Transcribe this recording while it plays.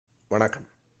வணக்கம்.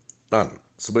 நான்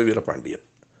Veerapandian,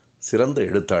 சிறந்த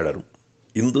எழுத்தாளரும்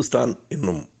இந்துஸ்தான்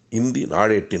என்னும் இந்தி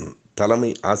நாளேட்டின்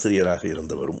தலைமை ஆசிரியராக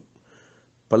இருந்தவரும்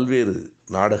பல்வேறு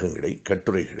நாடகங்களை,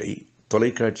 கட்டுரைகளை,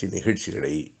 தொலைக்காட்சி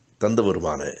நிகழ்ச்சிகளை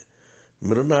தந்தவருமான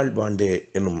மிருனாள்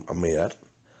பாண்டே என்னும் அம்மையார்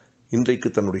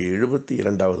இன்றைக்கு தன்னுடைய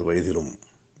 72வது வயதிலும்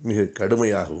மிக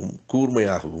கடுமையாகவும்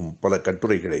கூர்மையாகவும் பல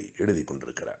கட்டுரைகளை எழுதி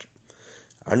கொண்டிருக்கிறார்.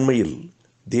 அண்மையில்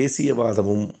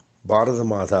தேசியவாதமும் பாரத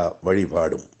மாதா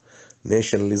வழிபாடும்,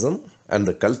 nationalism and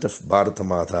the cult of பாரத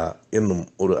மாதா என்னும்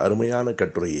ஒரு அருமையான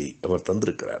கட்டுரையை அவர்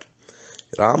தந்திருக்கிறார்.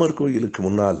 ராமர் கோயிலுக்கு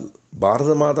முன்னால்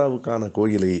பாரத மாதாவுக்கான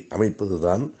கோயிலை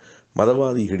அமைப்பதுதான்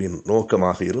மதவாதிகளின்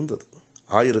நோக்கமாக இருந்தது.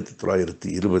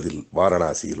 1920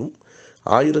 வாரணாசியிலும்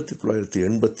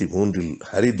 1983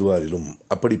 ஹரித்வாரிலும்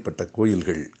அப்படிப்பட்ட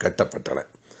கோயில்கள் கட்டப்பட்டன.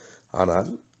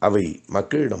 ஆனால் அவை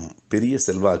மக்களிடம் பெரிய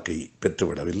செல்வாக்கை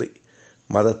பெற்றுவிடவில்லை.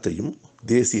 மதத்தையும்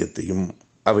தேசியத்தையும்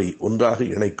அவை ஒன்றாக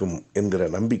இணைக்கும் என்கிற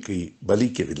நம்பிக்கை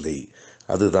பலிக்கவில்லை.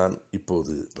 அதுதான்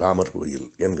இப்போது ராமர்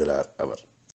கோயில் என்கிறார் அவர்.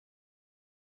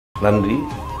 நன்றி,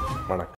 வணக்கம்.